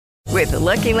With the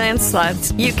Lucky Land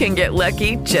Slots, you can get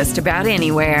lucky just about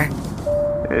anywhere.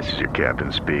 This is your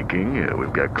captain speaking.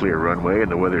 We've got clear runway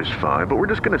and the weather's fine, but we're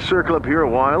just going to circle up here a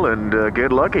while and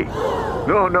get lucky.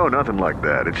 No, nothing like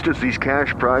that. It's just these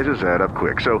cash prizes add up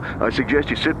quick. So I suggest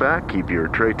you sit back, keep your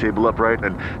tray table upright,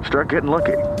 and start getting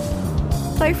lucky.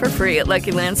 Play for free at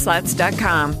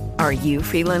LuckyLandSlots.com. Are you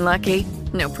feeling lucky?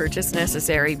 No purchase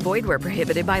necessary. Void where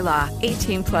prohibited by law.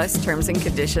 18 plus terms and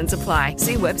conditions apply.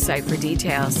 See website for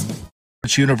details.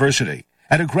 University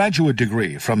and a graduate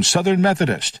degree from Southern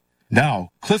Methodist. Now,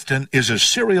 Clifton is a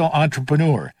serial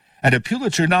entrepreneur and a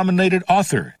Pulitzer-nominated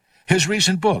author. His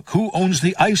recent book, Who Owns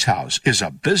the Ice House, is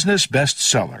a business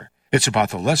bestseller. It's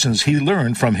about the lessons he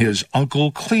learned from his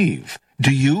Uncle Cleve.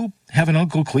 Do you have an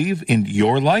Uncle Cleve in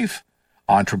your life?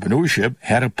 Entrepreneurship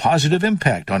had a positive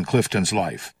impact on Clifton's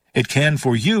life. It can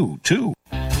for you, too.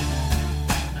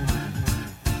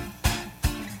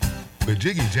 The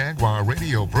Jiggy Jaguar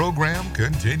radio program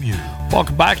continues.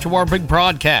 Welcome back to our big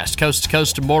broadcast, coast to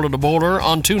coast and border to border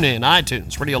on TuneIn,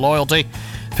 iTunes, Radio Loyalty,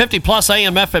 50-plus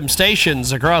AM FM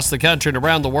stations across the country and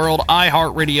around the world,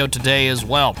 iHeartRadio today as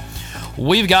well.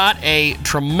 We've got a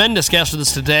tremendous guest with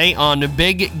us today on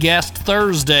Big Guest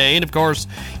Thursday. And, of course,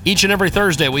 each and every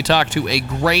Thursday we talk to a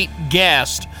great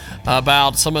guest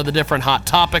about some of the different hot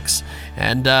topics.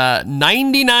 And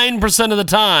 99% of the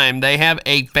time they have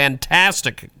a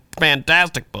fantastic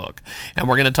book. And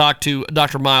we're going to talk to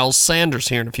Dr. Myles Saunders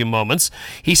here in a few moments.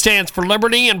 He stands for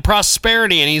liberty and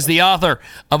prosperity, and he's the author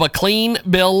of A Clean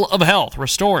Bill of Health,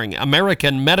 Restoring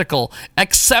American Medical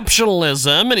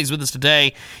Exceptionalism. And he's with us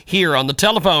today here on the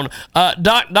telephone.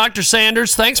 Dr.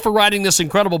 Saunders, thanks for writing this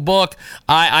incredible book.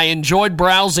 I enjoyed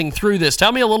browsing through this.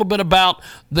 Tell me a little bit about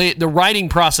the writing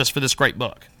process for this great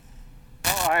book.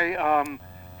 Well, I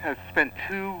have spent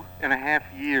 2.5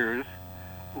 years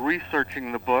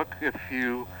researching the book. If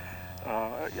you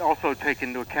also take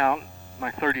into account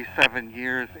my 37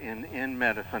 years in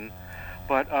medicine.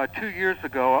 But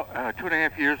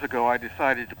 2.5 years ago, I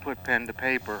decided to put pen to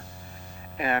paper.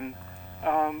 And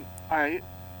I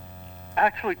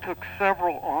actually took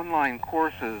several online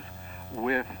courses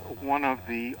with one of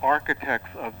the architects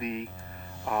of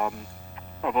of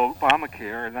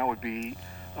Obamacare, and that would be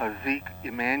Zeke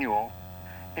Emanuel.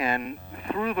 And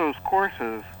through those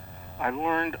courses, I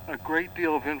learned a great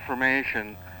deal of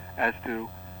information as to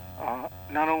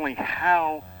not only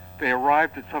how they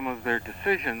arrived at some of their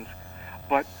decisions,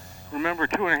 but remember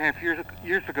 2.5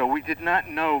 years ago, we did not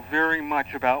know very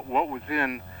much about what was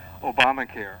in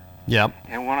Obamacare. Yep.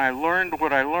 And when I learned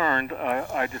what I learned,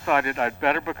 I decided I'd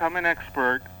better become an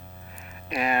expert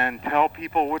and tell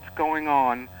people what's going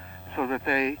on so that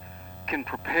they can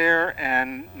prepare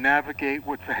and navigate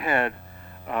what's ahead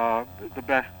the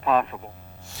best possible.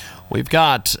 We've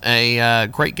got a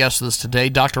great guest with us today,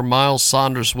 Dr. Myles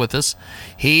Saunders with us.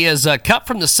 He is cut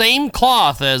from the same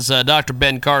cloth as Dr.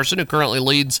 Ben Carson, who currently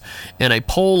leads in a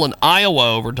poll in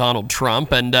Iowa over Donald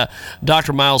Trump. And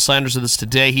Dr. Myles Saunders with us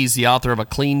today. He's the author of A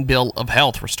Clean Bill of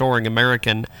Health, Restoring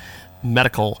American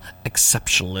Medical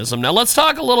Exceptionalism. Now, let's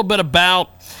talk a little bit about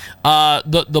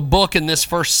the book in this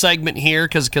first segment here,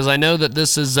 because I know that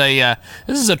this is a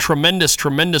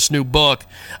tremendous new book.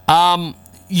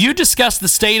 You discuss the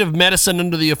state of medicine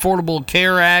under the Affordable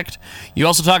Care Act. You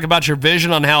also talk about your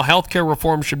vision on how healthcare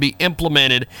reform should be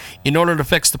implemented in order to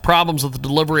fix the problems with the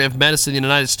delivery of medicine in the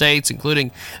United States,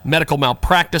 including medical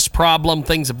malpractice problem,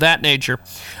 things of that nature.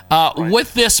 Right.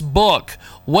 With this book,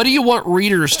 what do you want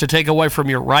readers to take away from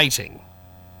your writing?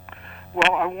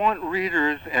 Well, I want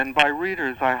readers, and by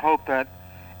readers I hope that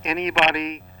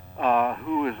anybody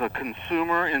who is a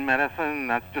consumer in medicine, and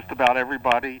that's just about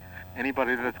everybody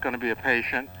that's going to be a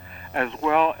patient, as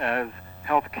well as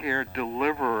healthcare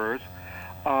deliverers,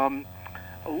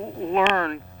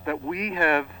 learn that we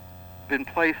have been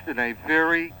placed in a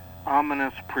very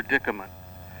ominous predicament.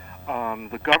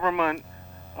 The government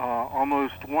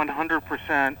almost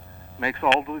 100% makes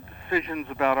all the decisions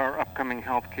about our upcoming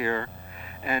healthcare,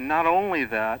 and not only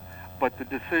that, but the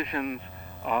decisions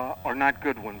are not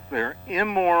good ones. They're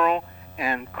immoral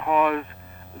and cause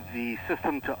the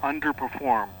system to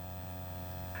underperform.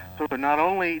 So not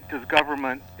only does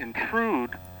government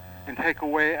intrude and take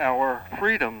away our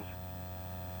freedoms,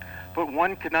 but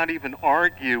one cannot even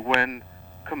argue when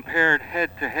compared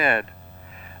head to head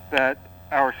that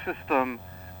our system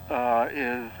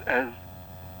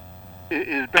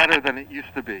is better than it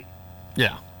used to be.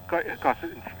 Yeah. Because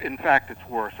in fact it's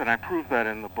worse, and I prove that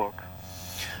in the book.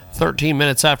 13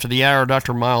 minutes after the hour,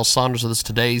 Dr. Myles Saunders with us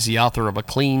today. He's the author of A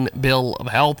Clean Bill of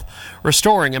Health,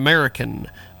 Restoring American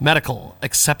Medical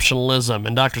Exceptionalism.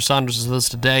 And Dr. Saunders is with us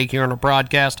today here on our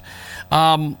broadcast.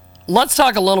 Let's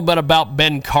talk a little bit about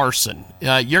Ben Carson.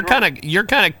 You're kind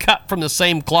of cut from the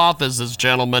same cloth as this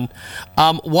gentleman.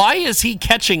 Why is he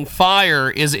catching fire?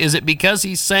 Is it because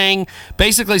he's saying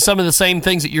basically some of the same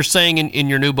things that you're saying in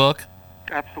your new book?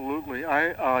 Absolutely.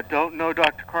 I don't know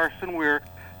Dr. Carson. We're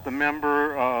the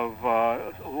member of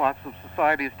lots of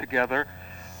societies together.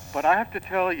 But I have to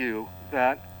tell you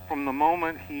that from the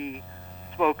moment he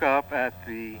spoke up at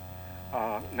the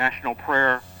National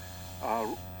Prayer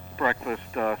breakfast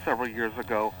several years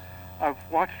ago, I've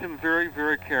watched him very,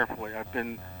 very carefully. I've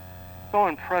been so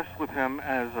impressed with him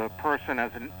as a person,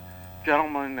 as a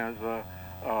gentleman, as a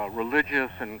religious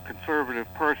and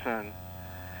conservative person.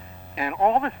 And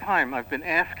all this time I've been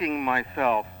asking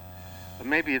myself,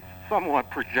 maybe it's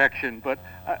somewhat projection, but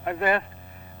I've asked,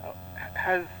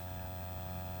 has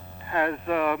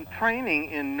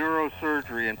training in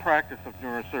neurosurgery and practice of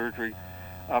neurosurgery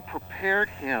prepared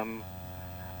him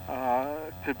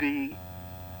to be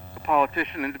a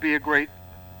politician and to be a great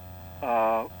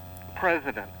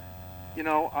president? You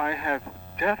know, I have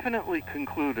definitely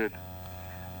concluded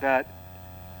that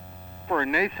for a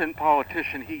nascent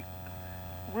politician, he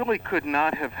really could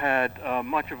not have had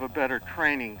much of a better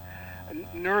training.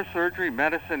 Neurosurgery,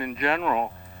 medicine in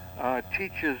general,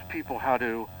 teaches people how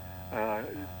to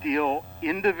deal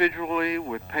individually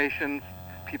with patients,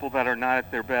 people that are not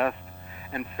at their best,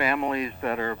 and families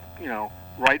that are,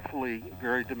 rightfully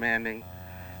very demanding.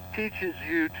 Teaches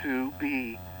you to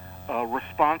be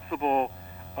responsible,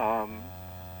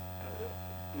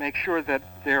 make sure that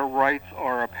their rights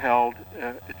are upheld,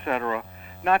 etc.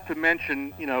 Not to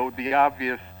mention, the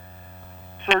obvious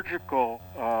surgical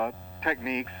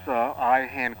techniques,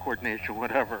 eye-hand coordination,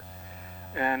 whatever.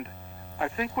 And I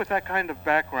think with that kind of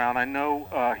background, I know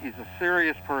he's a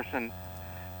serious person.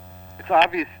 It's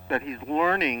obvious that he's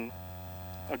learning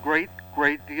a great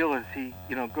deal as he,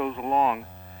 goes along.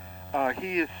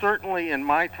 He is certainly in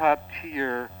my top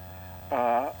tier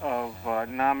of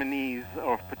nominees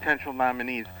or potential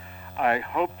nominees. I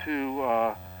hope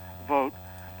to vote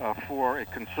for a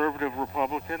conservative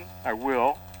Republican. I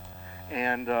will,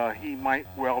 and he might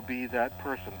well be that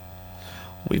person.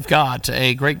 We've got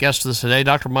a great guest with us today.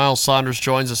 Dr. Myles Saunders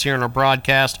joins us here in our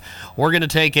broadcast. We're going to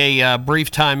take a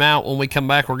brief time out. When we come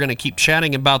back, we're going to keep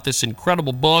chatting about this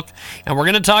incredible book, and we're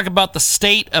going to talk about the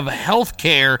state of health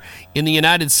care in the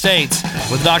United States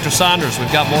with Dr. Saunders.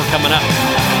 We've got more coming up.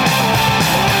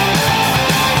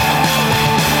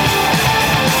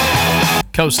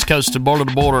 Coast to coast and border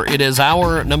to border. It is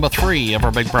hour number 3 of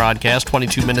our big broadcast,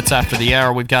 22 minutes after the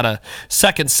hour. We've got a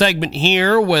second segment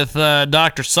here with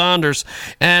Dr. Saunders.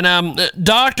 And,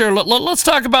 Doctor, let's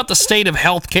talk about the state of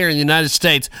healthcare in the United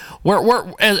States.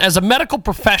 As a medical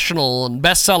professional and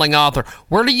best-selling author,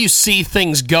 where do you see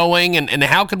things going, and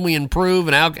how can we improve?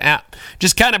 And how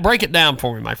just kind of break it down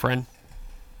for me, my friend.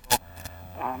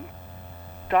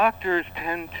 Doctors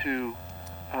tend to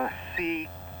see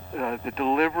the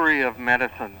delivery of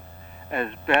medicine as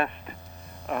best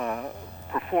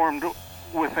performed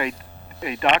with a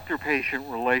doctor-patient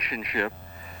relationship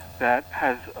that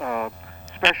has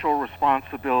special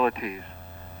responsibilities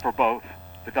for both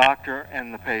the doctor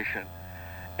and the patient.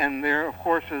 And there, of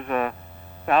course, is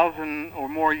 1,000 or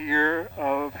more year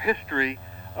of history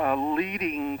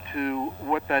leading to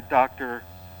what that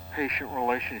doctor-patient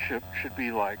relationship should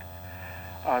be like.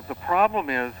 The problem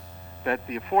is that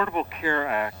the Affordable Care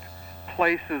Act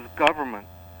places government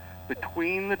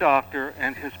between the doctor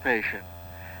and his patient.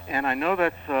 And I know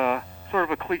that's sort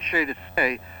of a cliche to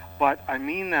say, but I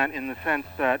mean that in the sense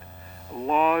that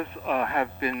laws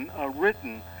have been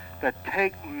written that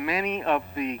take many of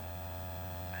the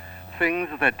things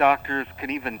that doctors can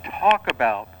even talk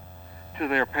about to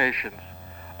their patients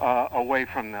away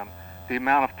from them. The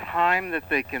amount of time that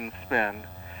they can spend.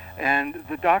 And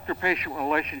the doctor-patient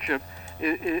relationship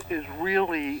is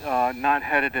really not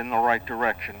headed in the right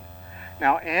direction.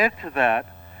 Now, add to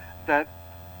that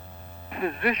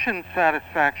physician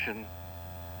satisfaction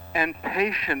and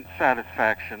patient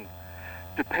satisfaction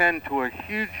depend to a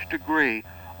huge degree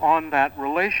on that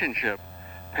relationship.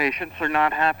 Patients are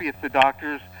not happy if the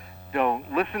doctors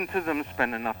don't listen to them,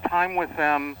 spend enough time with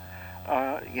them,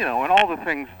 and all the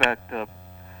things that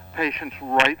patients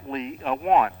rightly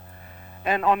want.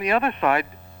 And on the other side,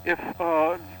 if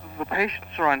the patients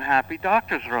are unhappy,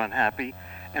 doctors are unhappy,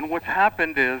 and what's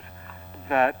happened is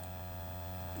that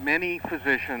many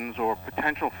physicians or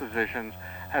potential physicians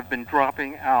have been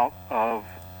dropping out of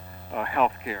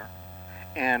healthcare.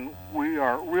 And we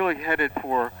are really headed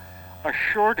for a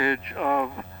shortage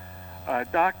of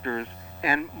doctors,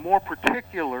 and more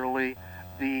particularly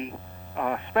the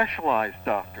specialized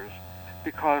doctors,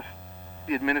 because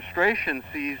the administration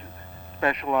sees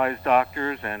specialized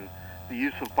doctors and the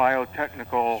use of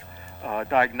biotechnical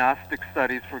diagnostic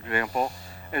studies, for example,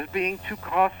 as being too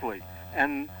costly,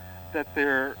 and that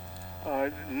they're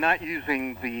not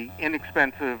using the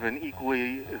inexpensive and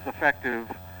equally as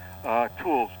effective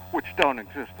tools, which don't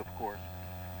exist, of course.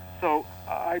 So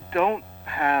I don't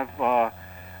have I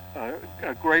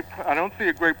don't see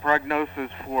a great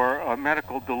prognosis for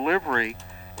medical delivery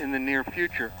in the near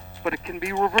future, but it can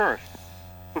be reversed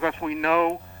because we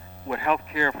know what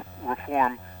healthcare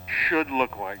reform should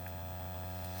look like.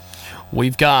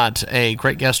 We've got a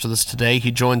great guest with us today.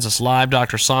 He joins us live.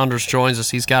 Dr. Saunders joins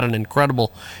us. He's got an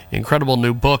incredible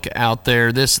new book out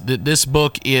there. This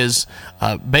book is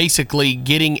basically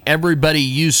getting everybody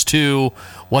used to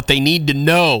what they need to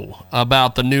know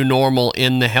about the new normal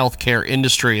in the healthcare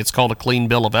industry. It's called A Clean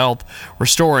Bill of Health,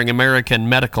 Restoring American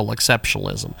Medical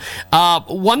Exceptionalism.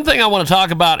 One thing I want to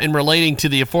talk about in relating to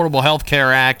the Affordable Health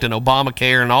Care Act and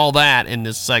Obamacare and all that in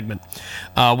this segment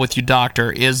with you, Doctor,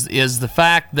 is the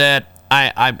fact that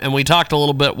and we talked a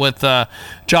little bit with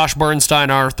Josh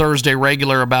Bernstein, our Thursday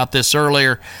regular, about this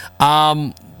earlier.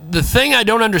 The thing I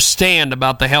don't understand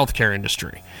about the healthcare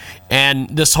industry and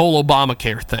this whole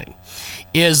Obamacare thing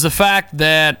is the fact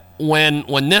that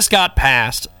when this got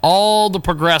passed, all the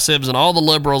progressives and all the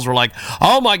liberals were like,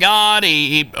 oh my God,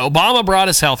 Obama brought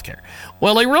us healthcare.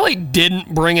 Well, he really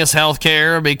didn't bring us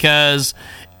healthcare because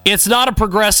it's not a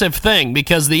progressive thing,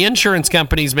 because the insurance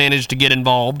companies managed to get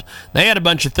involved. They had a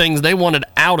bunch of things they wanted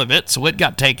out of it, so it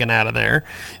got taken out of there.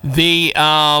 The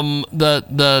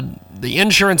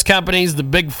insurance companies, the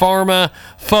big pharma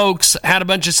folks, had a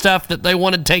bunch of stuff that they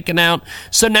wanted taken out.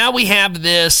 So now we have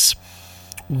this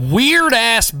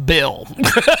weird-ass bill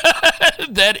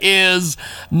that is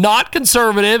not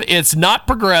conservative. It's not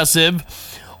progressive.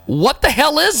 What the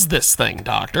hell is this thing,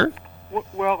 Doctor?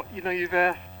 Well, you've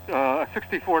asked a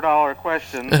 $64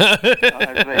 question, as they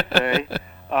say,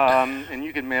 and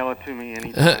you can mail it to me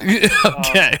anytime.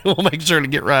 Okay, we'll make sure to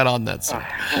get right on that, sir.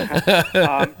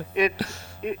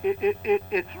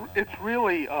 It's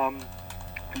really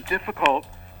difficult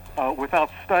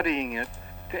without studying it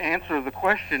to answer the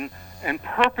question, and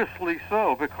purposely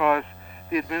so, because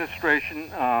the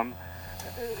administration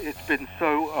it's been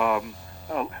so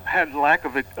had lack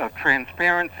of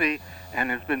transparency and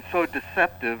has been so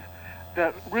deceptive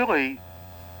that really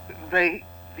the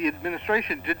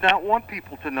administration did not want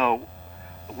people to know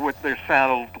what they're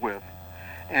saddled with.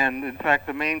 And in fact,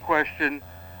 the main question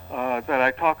that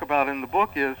I talk about in the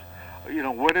book is,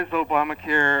 what is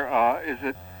Obamacare?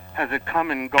 Has it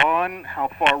come and gone? How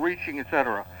far-reaching,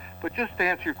 etc.? But just to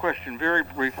answer your question very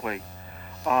briefly,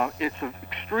 it's an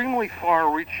extremely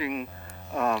far-reaching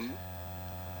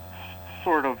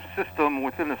sort of system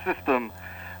within a system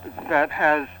that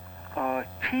has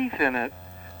teeth in it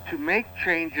to make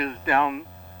changes down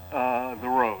the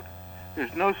road.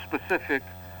 There's no specific,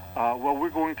 we're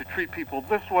going to treat people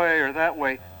this way or that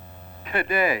way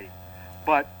today.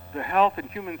 But the Health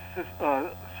and Human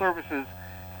Services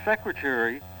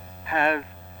Secretary has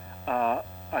a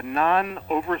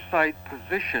non-oversight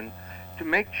position to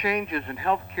make changes in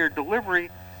healthcare delivery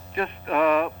just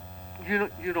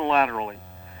unilaterally.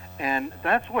 And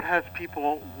that's what has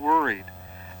people worried.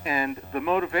 And the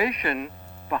motivation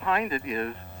behind it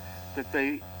is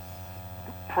that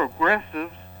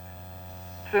progressives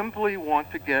simply want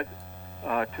to get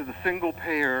to the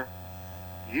single-payer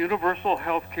universal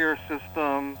health care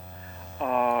system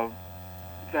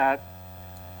that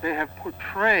they have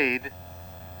portrayed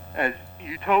as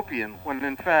utopian, when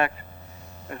in fact,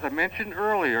 as I mentioned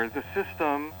earlier, the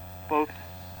system, both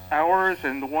ours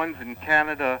and the ones in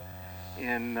Canada,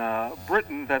 in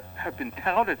Britain, that have been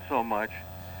touted so much,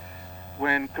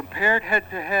 when compared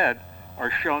head-to-head, are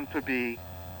shown to be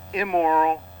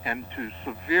immoral and to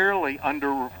severely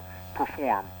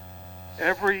underperform.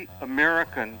 Every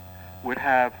American would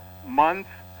have months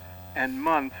and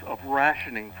months of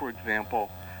rationing, for example,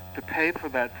 to pay for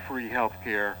that free health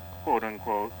care,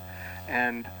 quote-unquote,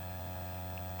 and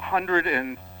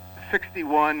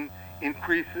 161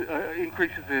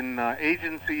 increases in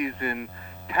agencies, in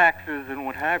taxes, and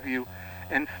what have you,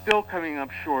 and still coming up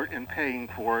short in paying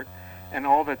for it. And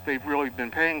all that they've really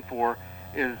been paying for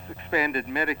is expanded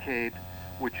Medicaid,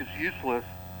 which is useless,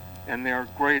 and there are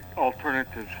great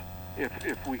alternatives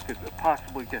if we could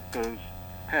possibly get those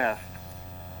passed.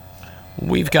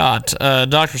 We've got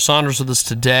Dr. Saunders with us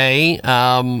today.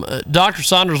 Dr.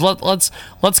 Saunders,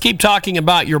 let's keep talking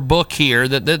about your book here.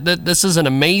 That this is an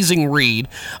amazing read.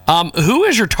 Who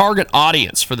is your target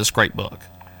audience for this great book?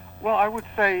 Well, I would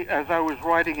say, as I was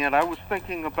writing it, I was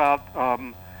thinking about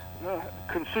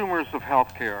consumers of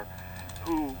healthcare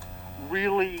who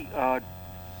really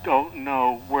don't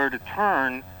know where to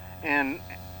turn and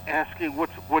asking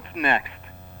what's next.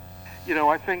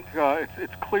 I think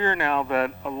it's clear now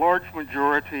that a large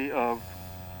majority of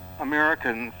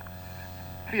Americans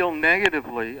feel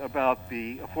negatively about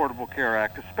the Affordable Care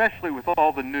Act, especially with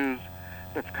all the news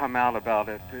that's come out about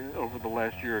it over the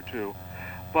last year or two.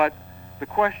 But the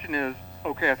question is,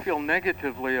 okay, I feel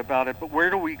negatively about it, but where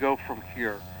do we go from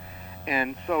here?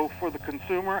 And so for the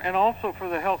consumer and also for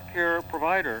the healthcare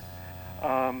provider,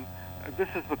 this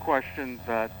is the question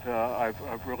that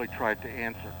I've really tried to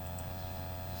answer.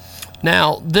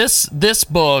 Now, this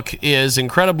book is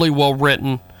incredibly well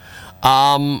written.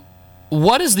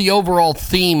 What is the overall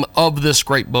theme of this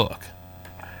great book?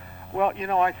 Well,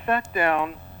 I sat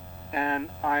down and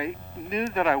I knew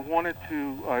that I wanted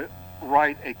to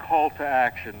write a call to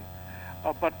action,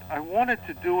 but I wanted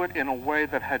to do it in a way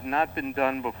that had not been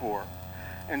done before.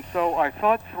 And so I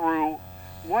thought through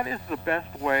what is the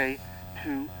best way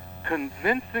to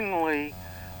convincingly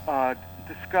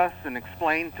discuss and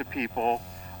explain to people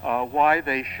why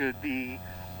they should be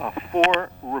for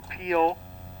repeal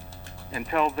and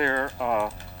tell their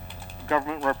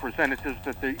government representatives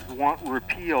that they want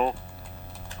repeal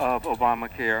of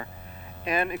Obamacare,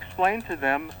 and explain to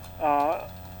them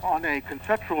on a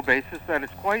conceptual basis that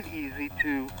it's quite easy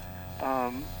to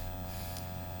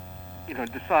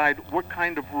decide what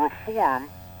kind of reform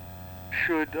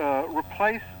should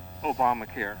replace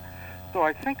Obamacare. So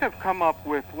I think I've come up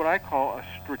with what I call a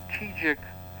strategic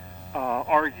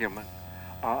argument,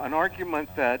 an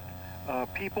argument that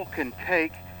people can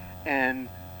take and,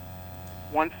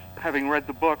 once having read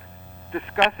the book,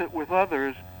 discuss it with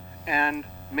others and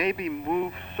maybe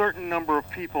move certain number of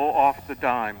people off the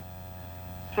dime.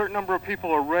 Certain number of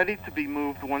people are ready to be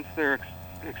moved once they're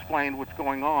explained what's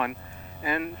going on,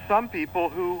 and some people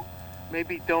who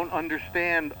maybe don't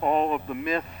understand all of the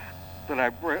myths that I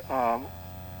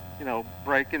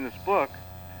break in this book,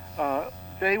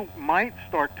 they might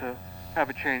start to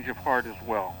have a change of heart as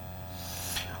well.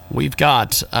 We've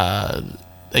got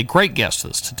a great guest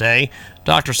with us today.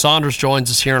 Dr. Saunders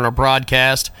joins us here on our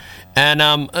broadcast.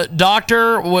 And,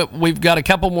 Doctor, we've got a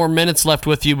couple more minutes left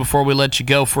with you before we let you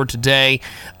go for today.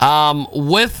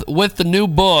 With the new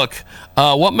book,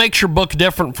 what makes your book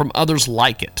different from others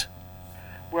like it?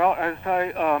 Well, as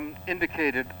I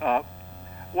indicated,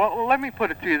 well, let me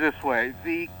put it to you this way.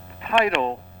 The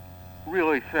title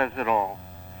really says it all.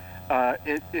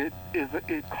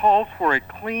 It calls for a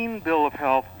clean bill of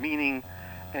health, meaning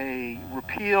a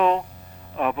repeal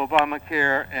of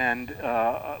Obamacare and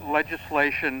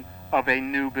legislation of a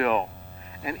new bill.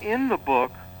 And in the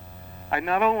book, I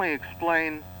not only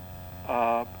explain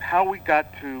how we got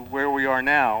to where we are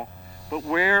now, but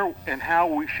where and how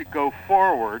we should go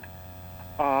forward,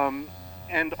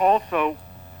 and also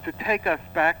to take us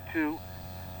back to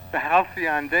the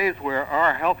halcyon days where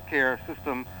our healthcare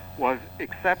system was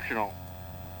exceptional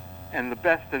and the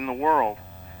best in the world.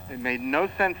 It made no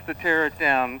sense to tear it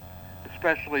down,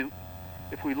 especially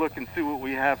if we look and see what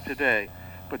we have today.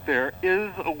 But there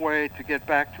is a way to get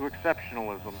back to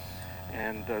exceptionalism,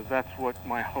 and that's what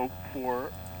my hope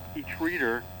for each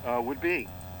reader would be.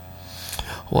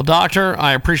 Well, Doctor,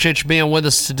 I appreciate you being with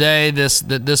us today.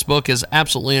 This book is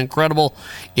absolutely incredible.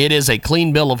 It is a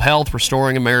clean bill of health,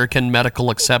 restoring American medical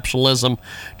exceptionalism.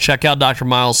 Check out Dr.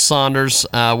 Myles Saunders.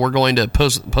 We're going to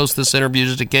post this interview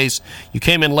just in case you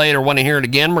came in late or want to hear it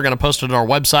again. We're going to post it on our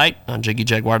website on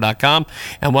JiggyJaguar.com,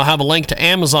 and we'll have a link to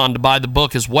Amazon to buy the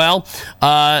book as well.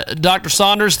 Dr.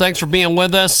 Saunders, thanks for being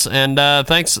with us, and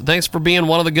thanks for being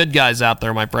one of the good guys out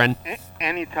there, my friend.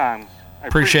 Anytime. I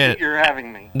appreciate it. You're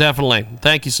having me. Definitely.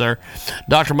 Thank you, sir.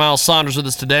 Dr. Myles Saunders with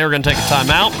us today. We're going to take a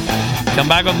time out. Come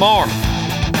back with more.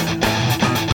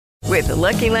 With the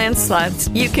Lucky Land Slots,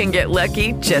 you can get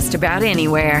lucky just about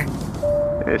anywhere.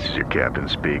 This is your captain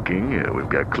speaking. We've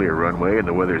got clear runway and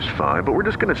the weather's fine, but we're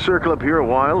just going to circle up here a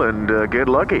while and get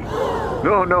lucky.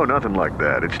 No, nothing like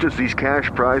that. It's just these cash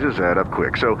prizes add up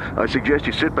quick. So I suggest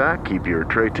you sit back, keep your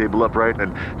tray table upright,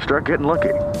 and start getting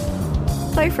lucky.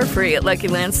 Play for free at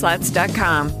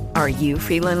LuckyLandSlots.com. Are you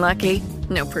feeling lucky?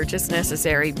 No purchase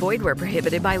necessary. Void where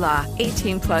prohibited by law.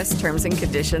 18+ terms and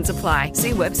conditions apply.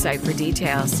 See website for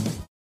details.